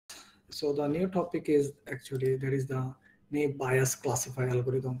So the new topic is actually there is the naive Bayes classifier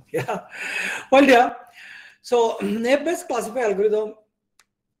algorithm. Yeah. Well, yeah. So naive Bayes classifier algorithm,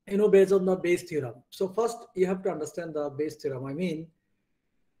 based on the Bayes theorem. So first you have to understand the Bayes theorem. I mean,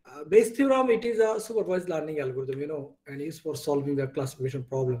 Bayes theorem, it is a supervised learning algorithm, and used for solving the classification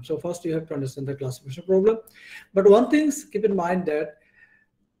problem. So first you have to understand the classification problem. But one thing, keep in mind that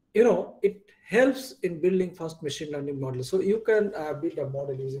it helps in building fast machine learning models. So you can build a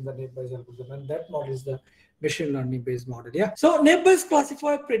model using the naive Bayes algorithm, and that model is the machine learning based model. Yeah. So naive Bayes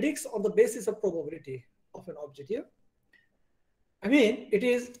classifier predicts on the basis of probability of an object here. I mean, it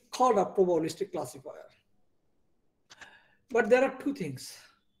is called a probabilistic classifier. But there are two things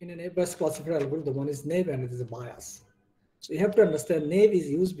in a naive Bayes classifier algorithm. One is naive and it is a bias. So you have to understand naive is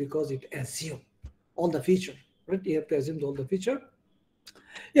used because it assumes all the feature, right? You have to assume all the feature.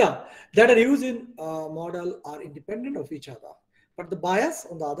 Yeah, that are used in model are independent of each other. But the bias,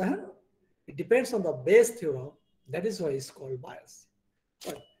 on the other hand, it depends on the Bayes theorem. That is why it's called bias.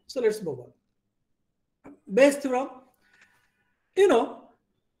 Right. So let's move on. Bayes theorem,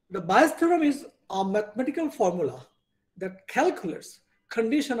 the Bayes theorem is a mathematical formula that calculates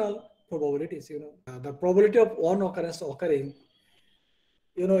conditional probabilities. The probability of one occurrence occurring,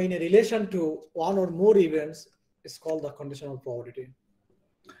 in a relation to one or more events is called the conditional probability.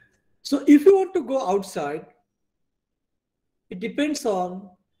 So if you want to go outside, it depends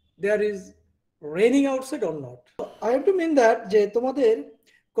on there is raining outside or not. I have to mean that যে তোমাদের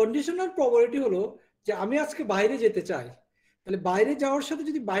conditional probability হলো যে আমি আজকে বাইরে যেতে চাই, তাহলে বাইরে যাওয়ার সাথে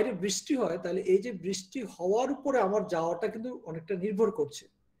যদি বাইরে বৃষ্টি হয় তাহলে এই যে বৃষ্টি হওয়ার উপরে আমার যাওয়াটা কিন্তু অনেকটা নির্ভর করছে।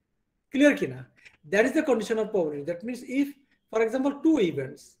 ক্লিয়ার কিনা? That is the conditional probability. That means if, for example, two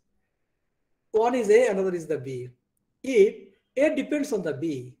events, one is A, another is the B. If A depends on the B,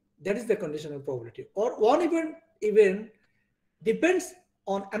 that is the conditional probability. Or one event depends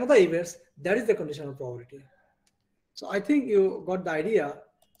on another event, that is the conditional probability. So I think you got the idea.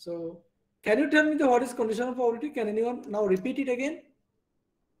 So can you tell me what is conditional probability? Can anyone now repeat it again?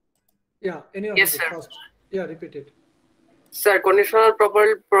 Yeah, anyone? Yes, sir. First. Yeah, repeat it. Sir conditional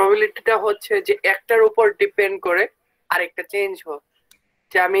প্রবাবিলিটিটা হচ্ছে যে একটার উপর depend করে আরেকটা change হয়।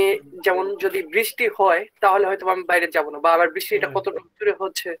 যে আমি যেমন যদি বৃষ্টি হয় তাহলে হয়তো আমি বাইরে যাব না, বা আবার বৃষ্টিটা কতটুকু দূরে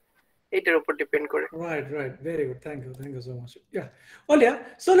হচ্ছে এটার উপর ডিপেন্ড করে। Right, very good, thank you so much. Yeah, well, yeah,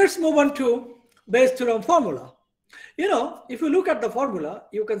 so let's move on to Bayes theorem formula. If you look at the formula,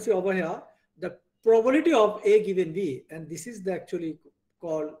 you can see over here the probability of A given B, and this is the actually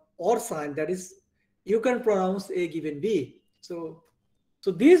called OR sign, that is you can pronounce A given B. So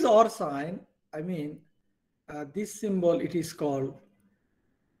this OR sign, I mean, this symbol, it is called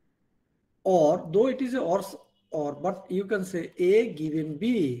OR, though it is a OR, but you can say A given B.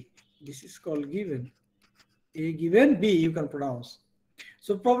 This is called given. A given B you can pronounce. So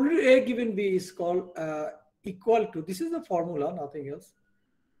probability A given B is called equal to, this is the formula, nothing else.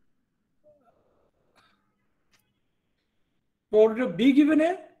 Probability of B given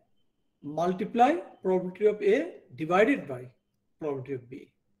A multiply probability of A divided by probability of B.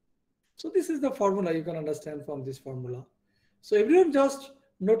 So this is the formula you can understand from this formula. So everyone just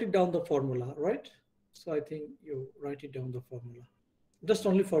note it down the formula, right? So I think you write it down the formula. Just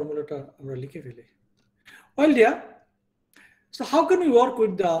only formula ta amra likhe feli. Well, yeah. So how can we work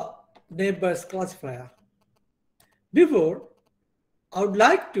with the naive Bayes classifier? Before, I would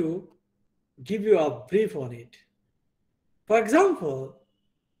like to give you a brief on it. For example,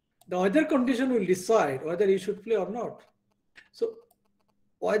 the weather condition will decide whether you should play or not. So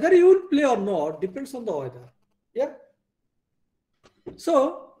whether you will play or not depends on the weather. Yeah. So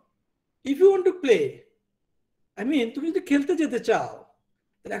if you want to play, I mean, তুমি যদি খেলতে যেতে চাও,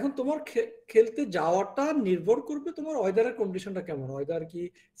 তাহলে এখন তোমার খেলতে যাওয়াটা নির্ভর করবে তোমার ওয়েদারের কন্ডিশনটা কেমন, ওয়েদার কি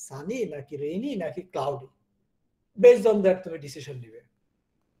সানি নাকি রেইনি নাকি ক্লাউডি, বেসড অন দ্যাট তুমি ডিসিশন নেবে।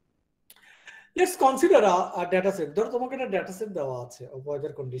 Let's consider a data set. ধরো তোমাকে একটা data set দেওয়া আছে of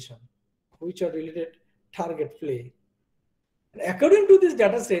weather condition which are related target play. And according to this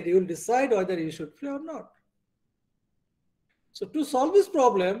data set, you will decide whether you should play or not. So to solve this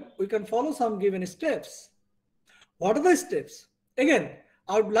problem, we can follow some given steps. What are the steps? Again,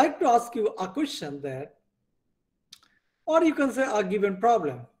 I would like to ask you a question that, or you can say a given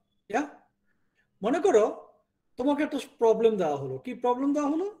problem. Yeah? মনে করো তোমাকে একটা problem দেওয়া হলো। কি problem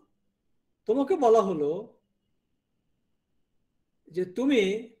দেওয়া হলো? তোমাকে বলা হলো যে তুমি,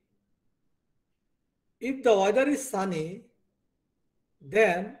 if the weather is sunny,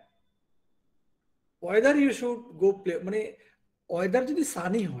 then whether you should go play, মানে ওয়েদার যদি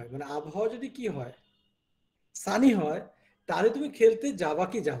সানি হয়, মানে আবহাওয়া যদি কি হয়, সানি হয়, তাহলে তুমি খেলতে যাবা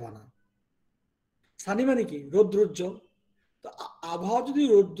কি যাবা না। সানি মানে কি? রৌদ্রোজ্জ্বল। তো আবহাওয়া যদি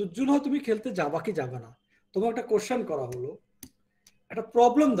রোদ্দুজ্জ্বল হয় তুমি খেলতে যাবা কি যাবে না, তোমার একটা কোশ্চেন করা হলো, একটা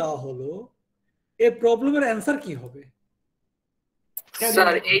প্রবলেম দেওয়া হলো, এই প্রবলেমের অ্যান্সার কি হবে?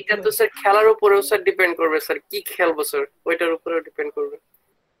 স্যার এইটা তো স্যার খেলার উপরেও স্যার ডিপেন্ড করবে স্যার, কি খেলবো স্যার ওইটার উপরেও ডিপেন্ড করবে।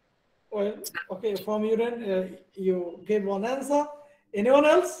 Well, okay, from your end, you gave one answer. Anyone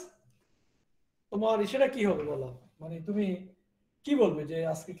else? তোমার ইসেটা কি হবে বলো, মানে তুমি কি বলবে যে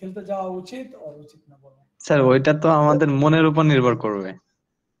আজকে খেলতে যাওয়া উচিত আর উচিত না বলো? স্যার ওইটা তো আমাদের মনের উপর নির্ভর করবে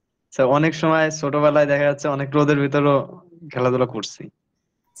স্যার। অনেক সময় ছোটবেলায় দেখা যাচ্ছে অনেক রোদের ভিতরও খেলাধুলা করছি।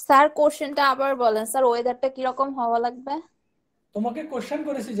 স্যার কোশ্চেনটা আবার বলেন স্যার, ওয়েদারটা কিরকম হওয়া লাগবে? তোমাকে কোশ্চেন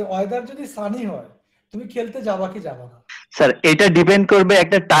করেছি যে ওয়েদার যদি সানি হয় তুমি খেলতে যাবা কি যাবা না? স্যার এটা ডিপেন্ড করবে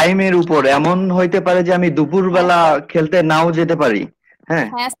একটা টাইমের উপর, এমন হইতে পারে যে আমি দুপুরবেলা খেলতে নাও যেতে পারি। হ্যাঁ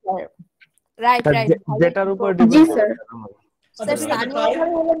হ্যাঁ স্যার, রাইট রাইট। যেটার উপর জি ডিপেন্ড স্যার। আচ্ছা স্যার ঠিক আছে, সানি ওয়েদার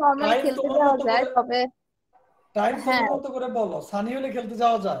হলে নরমালি টাইম খেলতে তোমার যাওয়া মতো যায়, করে, তবে টাইম হ্যাঁ তোমার মতো করে বলো, সানি হলে খেলতে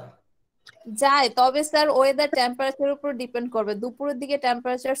যাওয়া যায়? যায়, তবে স্যার ওয়েদার টেম্পারেচারের উপর ডিপেন্ড করবে। দুপুরের দিকে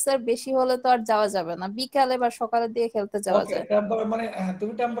টেম্পারেচার স্যার বেশি হলে তো আর যাওয়া যাবে না, বিকালে বা সকালের দিকে খেলতে যাওয়া ওকে, যায়। মানে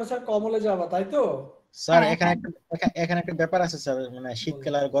তুমি টেম্পারেচার কম হলে যাবা, তাই তো? স্যার হ্যাঁ এখানে হ্যাঁ এখানে একটা ব্যাপার আছে স্যার, মানে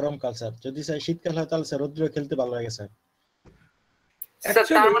শীতকাল আর গরমকাল স্যার। যদি স্যার শীতকাল হয় তাহলে স্যার রৌদ্র খেলতে ভালো লাগে স্যার। স্যার তার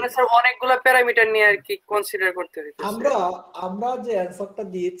Actually, মানে স্যার অনেকগুলো প্যারামিটার নিয়ে আর কি কনসিডার করতে হইতেছে। আমরা যে অ্যানসারটা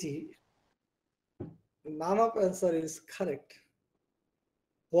দিয়েছি, none of answer is correct.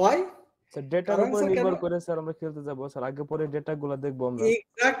 Why? Sir ডেটার কারণ উপর স্যার নির্ভর কেন? করে স্যার আমরা খেলতে যাব স্যার, আগে পরে ডেটা গুলো দেখবো আমরা।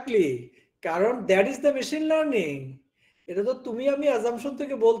 এক্স্যাক্টলি, কারণ that is the machine learning. এটা তো তুমি আমি অ্যাজাম্পশন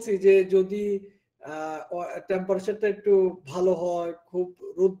থেকে বলছি যে যদি টেম্পারেচারটা একটু ভালো হয়, খুব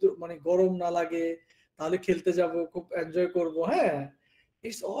রোদ মানে গরম না লাগে, তাহলে খেলতে যাব, খুব এনজয় করব। হ্যাঁ,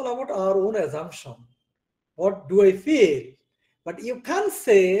 it's all about our own assumption, what do I feel, but you can't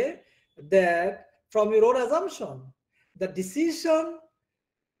say that from your own assumption. The decision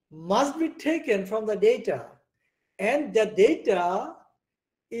must be taken from the data, and the data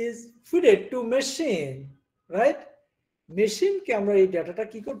is fed to machine, right? Machine কে আমরা এই ডাটাটা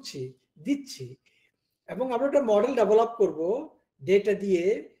কি করছি, দিচ্ছি, এবং আমরা একটা model develop করব ডেটা দিয়ে।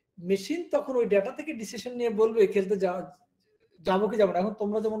 মেশিন তখন ওই ডাটা থেকে ডিসিশন নিয়ে বলবে খেলতে যাবো কি যাবো না। এখন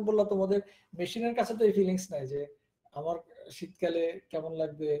তোমরা যেমন বললা তোমাদের মেশিনের কাছে তো এই ফিলিংস নাই যে আমার শীতকালে কেমন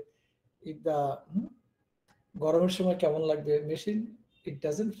লাগবে, গরমের সময় কেমন লাগবে। Machine it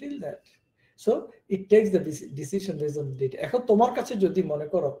doesn't feel that, so it tax the decision based on data. এখন তোমার কাছে যদি মনে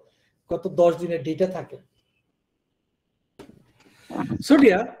করো গত 10 দিনের ডেটা থাকে, সো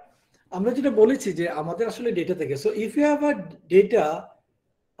ডিয়ার, আমরা যেটা বলেছি যে আমাদের আসলে ডেটা থেকে, so if you have a data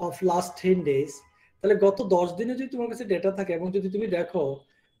of last 10 days, তাহলে গত 10 দিনে যদি তোমার কাছে ডেটা থাকে এবং যদি তুমি দেখো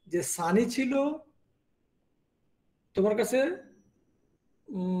যে সানি ছিল তোমার কাছে,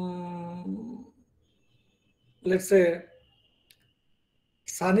 লেটস সে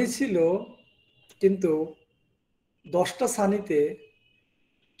সানি ছিল, কিন্তু 10টা সানিতে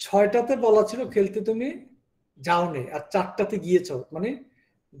 6টাতে বলা ছিল খেলতে তুমি যাওনি, আর 4টাতে গিয়েছো, মানে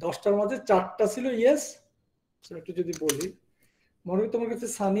 10টার মধ্যে 4টা ছিল ইয়েস। একটু যদি বলি, মনে হয় তোমার কাছে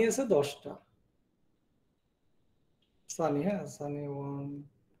সানি আছে 10টা সানি, হ্যাঁ, সানি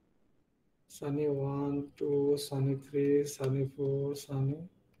 1 2 সানি 3 সানি 4 সানি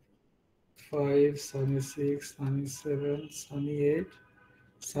 5 সানি 6 সানি 7 সানি 8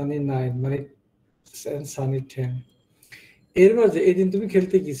 সানি 9, মানে সানি 10। এর মাঝে এই দিন তুমি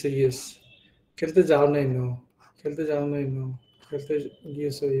খেলতে গিয়েছো ইয়েস, খেলতে যাও নাই নো, খেলতে যাও নাই নো, খেলতে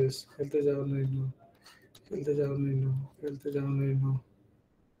গিয়েছো ইয়েস, খেলতে যাও নাই নো, খেলতে যাও নাই নো, খেলতে যাও নাই নো,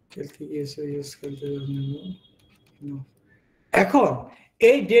 খেলতে গিয়েছো ইয়েস, খেলতে যাও নাই নো, নো। এখন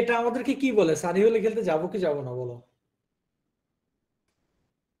এই ডেটা আমাদেরকে কি বলে, সানি হলে খেলতে যাবো কি যাবো না বলো?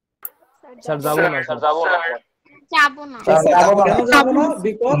 স্যার যাবো না স্যার। যাবো না। কেন যাবো না?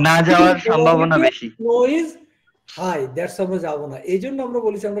 বিকজ না যাওয়ার সম্ভাবনা বেশি। নো ইজ হাই, দ্যাটস আমরা যাবো না। এই জন্য আমরা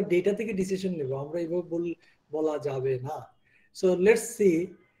বলেছি আমরা ডেটা থেকে ডিসিশন নেব, আমরা এইভাবে বলা যাবে না। So let's see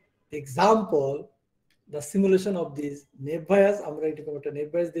example, the simulation of this নেপ bias. আমরা এরকম একটা নেপ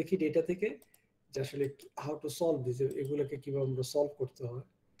বায়াস দেখি ডেটা থেকে, যে আসলে হাউ টু সলভ দিস, এগুলোকে কিভাবে আমরা সলভ করতে হয়।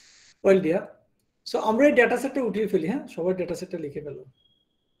 ওয়েল ডিয়ার, সো আমরা এই ডেটা সেটটা উঠিয়ে ফেলি। হ্যাঁ, সবাই ডেটা সেটটা লিখে ফেলো,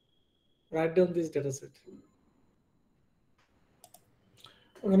 write down this data set.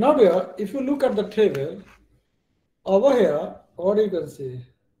 Okay, now dear, if you look at the table over here, what you can see,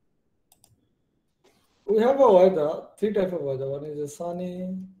 we have a weather, 3 type of weather. One is a sunny,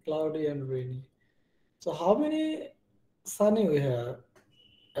 cloudy, and rainy. So how many sunny we have,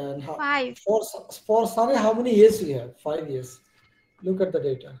 and how, 5. for sunny how many years we have? 5 years. Look at the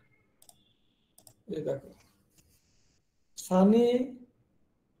data. Sunny,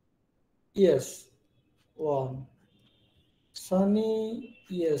 yes, 1. Sunny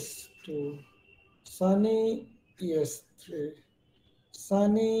ES2, Sunny ES3,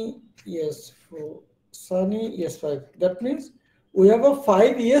 Sunny ES4, Sunny ES5. That means we have a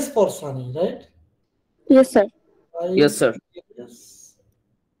 5 ES for Sunny, right? Yes, sir. 5 Yes, sir. ES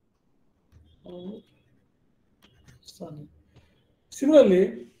for Sunny. Similarly,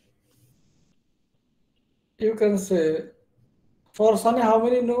 you can say for Sunny, how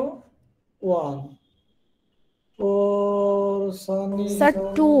many no? 1. For Sunny, Sir,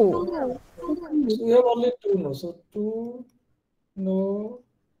 2. so we have only 2 no. So 2 no.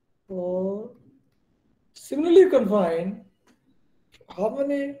 For similarly, you can find how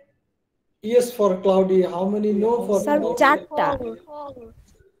many yes for cloudy, how many no for Sir, 4টা.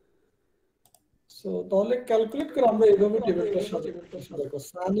 So তাহলে calculate করে আমরা এইভাবে টেবিলটা সাজাবো। দেখো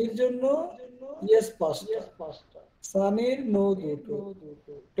সানির জন্য yes 5টা, সানির নো 2টো,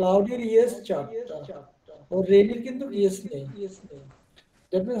 ক্লাউডির ইয়েস 4টা, ও রেনির কিন্তু ইয়েস নেই।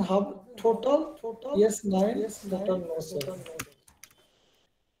 That means half total yes 9, total no 7.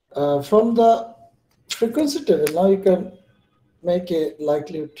 From the frequency table, now you can make a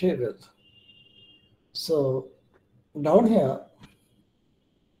likelihood table. So down here,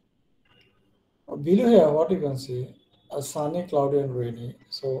 below here, what you can see, a sunny, cloudy, and rainy.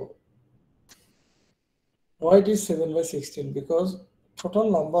 So why it is 7/16? Because total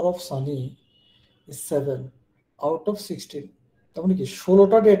number of sunny is 7 out of 16. তার মানে কি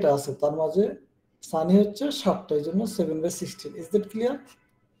 16টা data আছে, তার মাঝে সানি হচ্ছে 7টা, এই জন্য 7/16. Is that clear?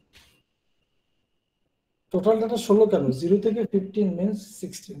 Total data 16 কেন? 0 থেকে 15 means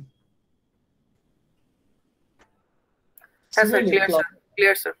 16. Yes, sir. Clear, sir.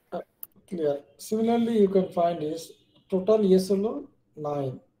 Clear, sir. Clear. Similarly, you can find is total yes হলো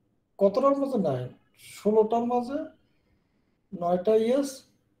 9. কতটার মাঝে 9? 16টার মাঝে 9টা yes,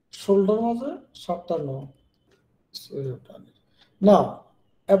 16টার মাঝে 7টা no. So you have done it. Now,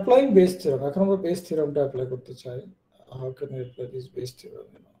 applying base theorem. এখন আমরা base theoremটা apply করতে চাই. How can we apply this base theorem?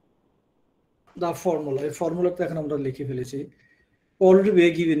 The formula. এই ফর্মুলাটা এখন আমরা লিখে ফেলেছি। Already we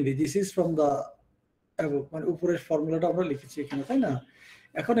given me. This is from the above. মানে উপরের ফর্মুলাটা আমরা লিখেছি এখানে, তাই না?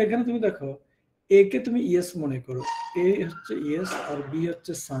 এখন এখানে তুমি দেখো এ কে তুমি ইয়েস মনে করো, এ হচ্ছে ইয়েস আর বি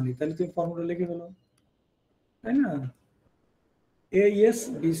হচ্ছে সানি, তাহলে তুমি ফর্মুলা লিখে ফেলো, তাই না? এ ইয়েস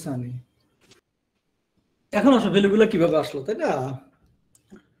বি সানি। এখন আসো ভ্যালুগুলো কিভাবে আসলো, তাই না?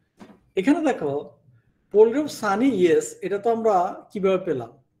 এখানে দেখো পোলগ্রাম সানি ইয়েস, এটা তো আমরা কিভাবে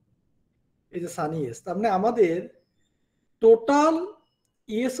পেলাম? এই যে সানি ইয়েস, তার মানে আমাদের টোটাল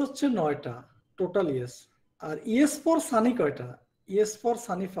ইয়েস হচ্ছে 9টা, total yes. R yes for Sunny কয়টা? ইয়েস ফর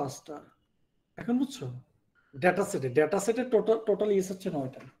সানি 5টা। এখন বুঝছো? ডেটা সেটে টোটাল ইয়েস হচ্ছে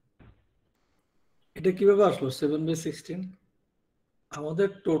 9টা। এটা কিভাবে আসলো 7/16? আমাদের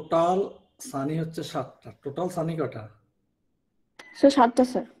টোটাল সানি হচ্ছে 7টা, টোটাল সানি কয়টা? Sir 7টা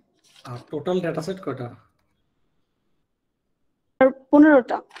sir. আর টোটাল ডেটা সেট কয়টা? আর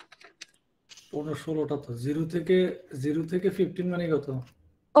 15টা। 16টা তো 0 থেকে 15 মানে কত?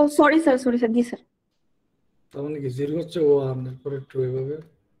 ও সরি স্যার, জি স্যার। তার মানে কি 0 হচ্ছে 1, এরপরে 2 এভাবে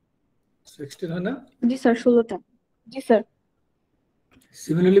 16 হয় না? জি sir 16টা। G sir.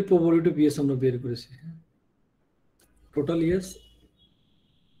 Similarly probability of yes আমরা বের করেছি। টোটাল ইয়েস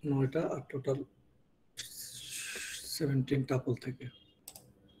 9টা আর টোটাল 17 টাপল থেকে।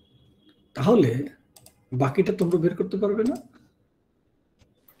 তাহলে বাকিটা তোমরা বের করতে পারবে না?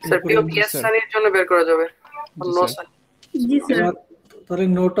 স্যার পিও ইয়েস সানির জন্য বের করা যাবে, নো সানি। জি স্যার। তাহলে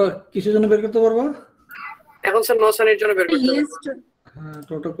নোটা কিসের জন্য বের করতে পারবা? এখন স্যার নো সানির জন্য বের করতে হবে। হ্যাঁ,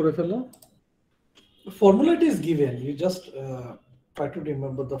 নোটা করে ফেলো। Formula it is given, you just try to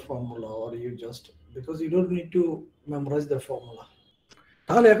remember the formula, or you just, because you don't need to memorize the formula.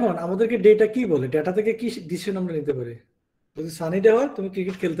 তাহলে এখন আমাদেরকে ডেটা কি বলে, ডেটা থেকে কি ডিসিশন আমরা নিতে পারি? যদি সানি ডে হয় তুমি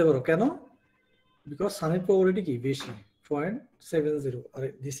ক্রিকেট খেলতে পারো, কেন? বিকজ সানির প্রবাবিলিটি কি বেশি, 0.70, আর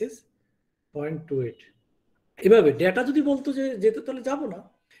দিস ইজ 0.28। এভাবে ডেটা যদি বলতো যে যেতে, তাহলে যাবো না।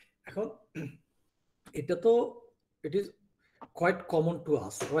 এখন এটা তো it is quite common to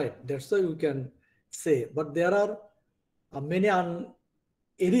us, right? That's why we can say, but there are many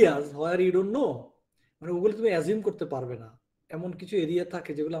areas where you don't know, মানে ওগুলো তুমি অ্যাজিউম করতে পারবে না। এমন কিছু এরিয়া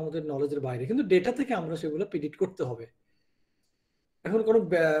থাকে যেগুলো আমাদের নলেজের বাইরে, কিন্তু ডেটা থেকে আমরা সেগুলো প্রেডিক্ট করতে হবে। এখন কোনো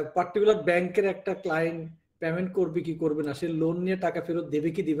পার্টিকুলার ব্যাংকের একটা ক্লায়েন্ট পেমেন্ট করবে কি করবে না, সে লোন নিয়ে টাকা ফেরত দেবে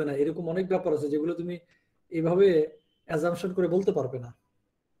কি দিবে না, এরকম অনেক ব্যাপার আছে যেগুলো তুমি এইভাবে অ্যাজাম্পশন করে বলতে পারবে না।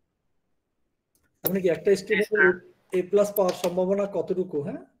 আপনি কি একটা স্টুডেন্টের A+ পাওয়ার সম্ভাবনা কতটুকু,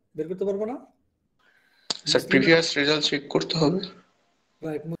 হ্যাঁ, বের করতে পারবো না? স্যার প্রিভিয়াস রেজাল্ট চেক করতে হবে।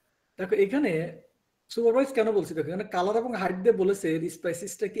 রাইট। দেখো এখানে সুপারভাইজ কেন বলছি, দেখো এখানে কালার এবং হাইট দিয়ে বলেছে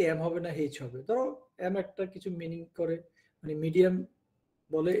স্পাইসিসটা কি এম হবে না এইচ হবে। ধরো এম একটা কিছু মিনিং করে, মানে মিডিয়াম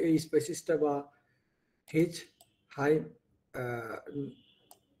বলে এই স্পেসিসটা বা হেজ হাই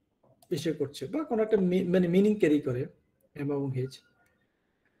এসে করছে বা কোনো একটা মানে মিনিং ক্যারি করে এবং হেজ।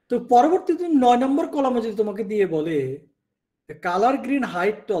 তো পরবর্তীতে 9 নম্বর কলামে যদি তোমাকে দিয়ে বলে কালার গ্রিন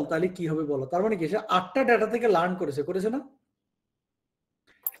হাইট টল, তাহলে কি হবে বলো? তার মানে কি সে 8টা ডেটা থেকে লার্ন করেছে না?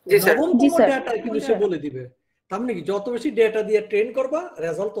 জি স্যার। নবমতম ডেটা কিন্তু সে বলে দিবে। তার মানে কি যত বেশি ডেটা দিয়ে ট্রেন করবা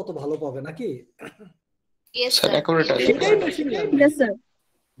রেজাল্ট তত ভালো পাবে নাকি? Yes, sir sir. অ্যাকুরেট আছে। এটাই machine learning. Yes, sir.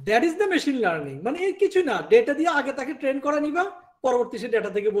 That is the machine learning. মানে এই কিছু না, ডেটা দিয়ে আগে তাকে ট্রেন করা নিবা, পরবর্তী সে ডেটা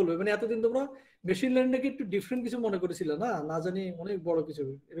থেকে বলবে। মানে এতদিন তোমরা মেশিন লার্নিংটাকে একটু ডিফারেন্ট কিছু মনে করেছিলে না, না জানি অনেক বড় কিছু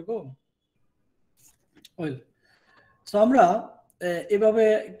এরকম। ওয়েল, সো আমরা এভাবে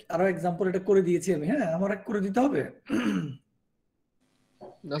আরো এক্সাম্পল এটা করে দিয়েছি আমি। হ্যাঁ, আমার করে দিতে হবে।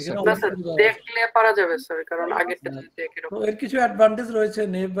 না স্যার, দেখলে পারা যাবে স্যার, কারণ আগেরটা দেখে তো এর কিছু অ্যাডভান্টেজ রয়েছে।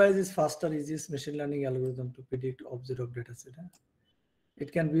 Naive is faster, easiest machine learning algorithm to predict object of data set. It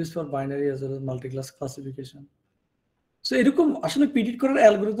can be used for binary as well as multi-class classification. So এরকম আসলে predict করার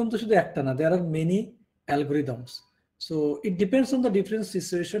অ্যালগরিদম তো শুধু একটা না, there are many algorithms. So it depends on the different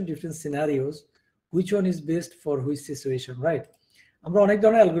situation, different scenarios, which one is best for which situation, right? আমরা অনেক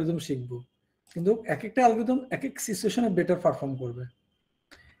ধরনের অ্যালগরিদম শিখবো, কিন্তু এক একটা অ্যালগরিদম এক এক সিচুয়েশনে বেটার পারফর্ম করবে।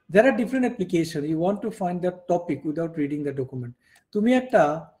 There are different applications. You want to find that topic without reading the document.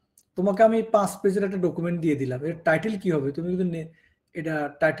 তোমাকে আমি 5 পেজের একটা ডকুমেন্ট দিয়ে দিলাম, এর টাইটেল কি হবে তুমি কিন্তু এটা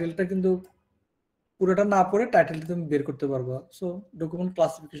টাইটেলটা কিন্তু পুরোটা না পড়ে টাইটেলটা তুমি বের করতে পারবা। সো ডকুমেন্ট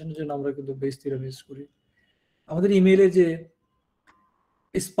ক্লাসিফিকেশনের জন্য আমরা কিন্তু বেস থিওরাম ইউজ করি। আমাদের ইমেইলে যে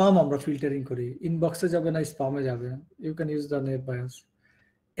স্প্যাম আমরা ফিল্টারিং করি, ইনবক্সে যাবে না স্প্যামে যাবে, you can use the net bias.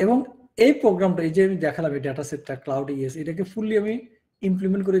 এবং এই প্রোগ্রামটা এই যে আমি দেখালাম এই ডাটা সেটটা ক্লাউড ইএস, এটাকে ফুললি আমি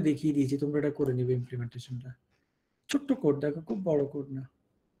ইমপ্লিমেন্ট করে দেখিয়ে দিয়েছি, তোমরা এটা করে নিবে ইমপ্লিমেন্টেশনটা। ছোট্ট কোড, দেখো খুব বড় কোড না।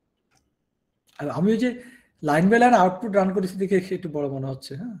 আর আমি ওই যে line by line output run করেছি দেখে একটু বড় মনে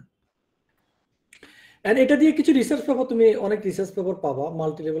হচ্ছে। হ্যাঁ, এন্ড এটা দিয়ে কিছু রিসার্চ পেপার, তুমি অনেক রিসার্চ পেপার পাবা,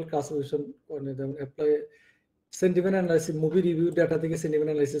 মাল্টি লেভেল ক্লাসিফিকেশন করে দেবেন, apply sentiment analysis, movie review data থেকে সেন্টিমেন্ট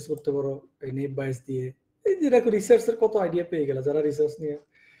অ্যানালাইসিস করতে পারো এই নেট বায়াস দিয়ে। এই যে দেখো রিসার্চের কত আইডিয়া পেয়ে গেল, যারা রিসার্চ নিয়ে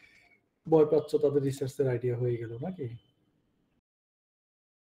ভয় পাচ্ছ তাদের রিসার্চের আইডিয়া হয়ে গেল নাকি?